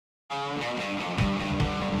Today's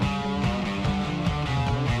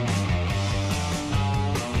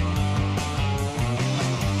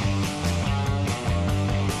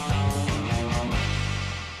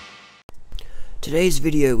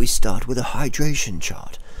video we start with a hydration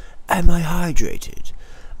chart. Am I hydrated?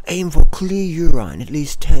 Aim for clear urine at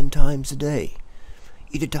least 10 times a day.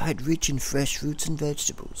 Eat a diet rich in fresh fruits and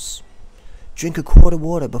vegetables. Drink a quart of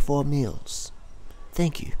water before meals.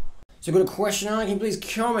 Thank you. So I've got a question. Can you please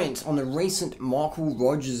comment on the recent Michael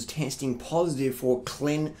Rogers testing positive for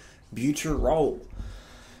Clenbuterol?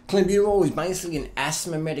 Clenbuterol is basically an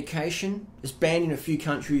asthma medication. It's banned in a few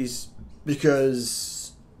countries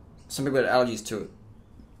because some people have allergies to it.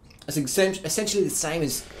 It's essentially the same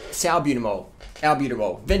as albuterol,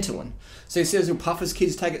 Ventolin. So you see those little puffers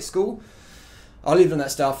kids take at school? I lived on that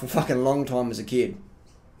stuff for a fucking long time as a kid.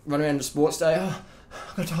 Run around to sports day, I've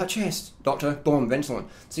got a tight chest. Doctor, boom, Ventolin.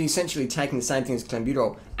 So you're essentially taking the same thing as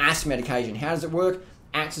Clenbuterol. Asthma medication. How does it work?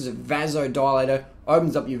 Acts as a vasodilator,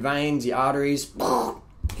 opens up your veins, your arteries. You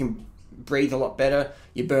can breathe a lot better.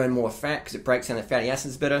 You burn more fat because it breaks down the fatty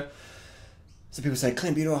acids better. So people say,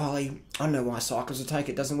 Clenbuterol, Holly, I don't know why cyclists will take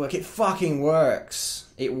it. It doesn't work. It fucking works.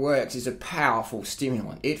 It works. It's a powerful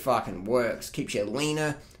stimulant. It fucking works. Keeps you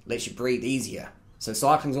leaner, lets you breathe easier. So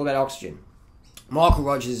cycling's all about oxygen. Michael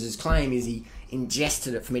Rogers' claim is he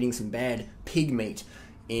ingested it from eating some bad pig meat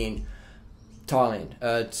in China,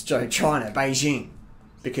 Beijing,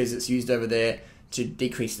 because it's used over there to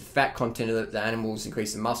decrease the fat content of the animals,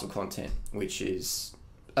 increase the muscle content, which is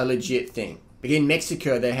a legit thing. But in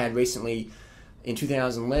Mexico, they had recently, in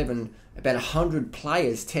 2011, about 100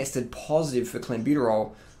 players tested positive for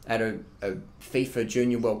Clenbuterol at a FIFA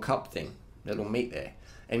Junior World Cup thing, that little meet there.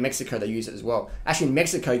 In Mexico, they use it as well. Actually, in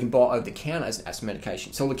Mexico, you can buy it over the counter as an asthma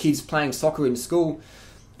medication. So all the kids playing soccer in school,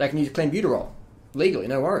 they can use Clenbuterol legally,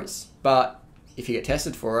 no worries. But if you get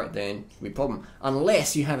tested for it, then it'll be a problem.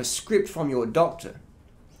 Unless you have a script from your doctor.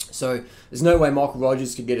 So there's no way Michael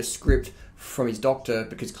Rogers could get a script from his doctor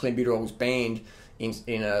because Clenbuterol was banned in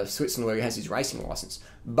Switzerland where he has his racing license.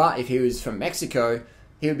 But if he was from Mexico,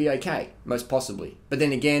 he would be okay, most possibly. But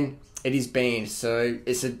then again, it is banned, so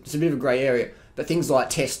it's a bit of a grey area. But things like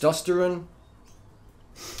testosterone,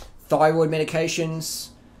 thyroid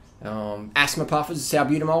medications, asthma puffers,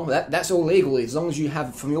 salbutamol, that's all legal as long as you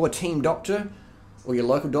have from your team doctor or your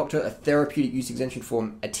local doctor a therapeutic use exemption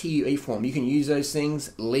form, a TUE form. You can use those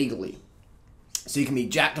things legally. So you can be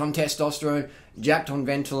jacked on testosterone, jacked on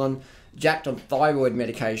Ventolin, jacked on thyroid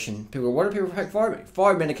medication. People, what do people take thyroid?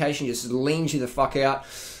 Thyroid medication just leans you the fuck out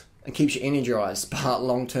and keeps you energized, but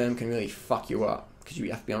long term can really fuck you up because you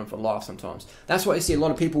have to be on it for life sometimes. That's why you see a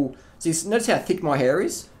lot of people. See, notice how thick my hair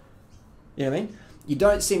is? You know what I mean? You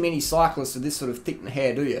don't see many cyclists with this sort of thick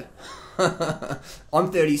hair, do you?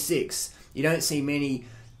 I'm 36. You don't see many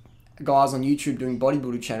guys on YouTube doing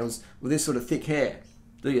bodybuilding channels with this sort of thick hair,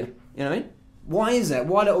 do you? You know what I mean? Why is that?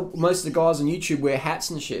 Why do most of the guys on YouTube wear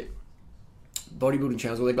hats and shit? Bodybuilding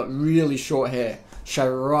channels where they've got really short hair, show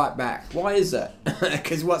right back. Why is that?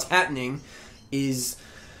 Because what's happening is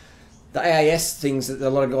the AAS things that a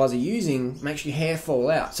lot of guys are using makes your hair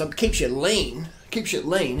fall out. So it keeps you lean. Keeps you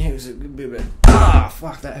lean. Here's a bit of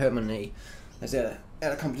fuck, that hurt my knee. That's out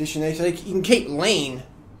of competition there. So you can keep lean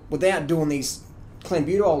without doing these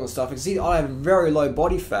Clenbuterol and stuff. You can see I have very low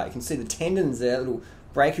body fat. You can see the tendons there, little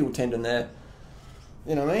brachial tendon there.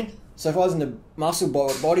 You know what I mean? So if I was into muscle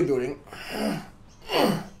bodybuilding,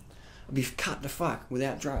 I'd be cut to fuck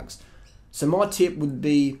without drugs. So my tip would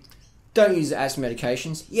be, don't use the asthma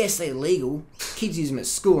medications. Yes, they're legal. Kids use them at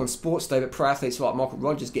school and sports day, but pro athletes like Michael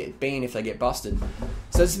Rogers get banned if they get busted.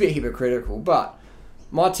 So it's a bit hypocritical. But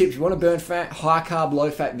my tip, if you want to burn fat, high carb, low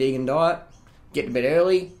fat vegan diet, get to bed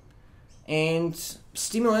early. And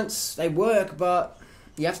stimulants, they work, but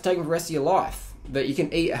you have to take them for the rest of your life. But you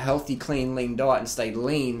can eat a healthy, clean, lean diet and stay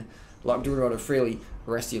lean, like doing it freely,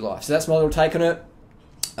 the rest of your life. So that's my little take on it.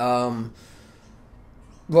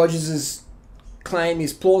 Rogers' claim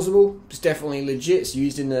is plausible. It's definitely legit. It's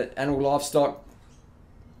used in the animal livestock.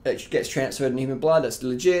 It gets transferred in human blood. That's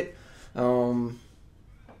legit. But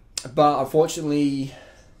unfortunately,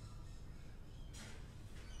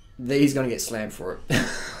 he's going to get slammed for it.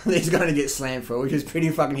 He's going to get slammed for it, which is pretty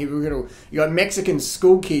fucking hypocritical. You got Mexican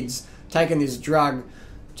school kids taking this drug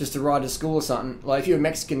just to ride to school or something. Like if you're a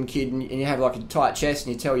Mexican kid and you have like a tight chest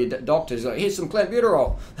and you tell your doctors, like, here's some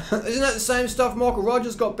Clenbuterol. Isn't that the same stuff Michael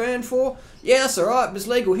Rogers got banned for? Yeah, that's alright, but it's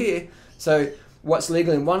legal here. So what's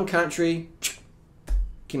legal in one country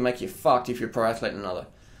can make you fucked if you're a pro athlete in another.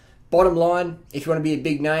 Bottom line, if you want to be a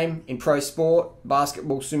big name in pro sport,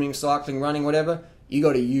 basketball, swimming, cycling, running, whatever, you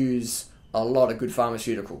got to use a lot of good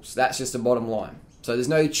pharmaceuticals. That's just the bottom line. So there's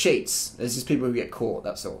no cheats. There's just people who get caught,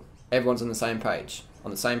 that's all. Everyone's on the same page,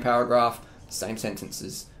 on the same paragraph, same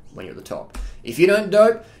sentences when you're at the top. If you don't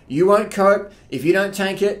dope, you won't cope. If you don't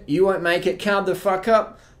tank it, you won't make it. Carb the fuck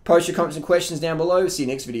up. Post your comments and questions down below. See you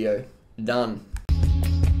next video. Done.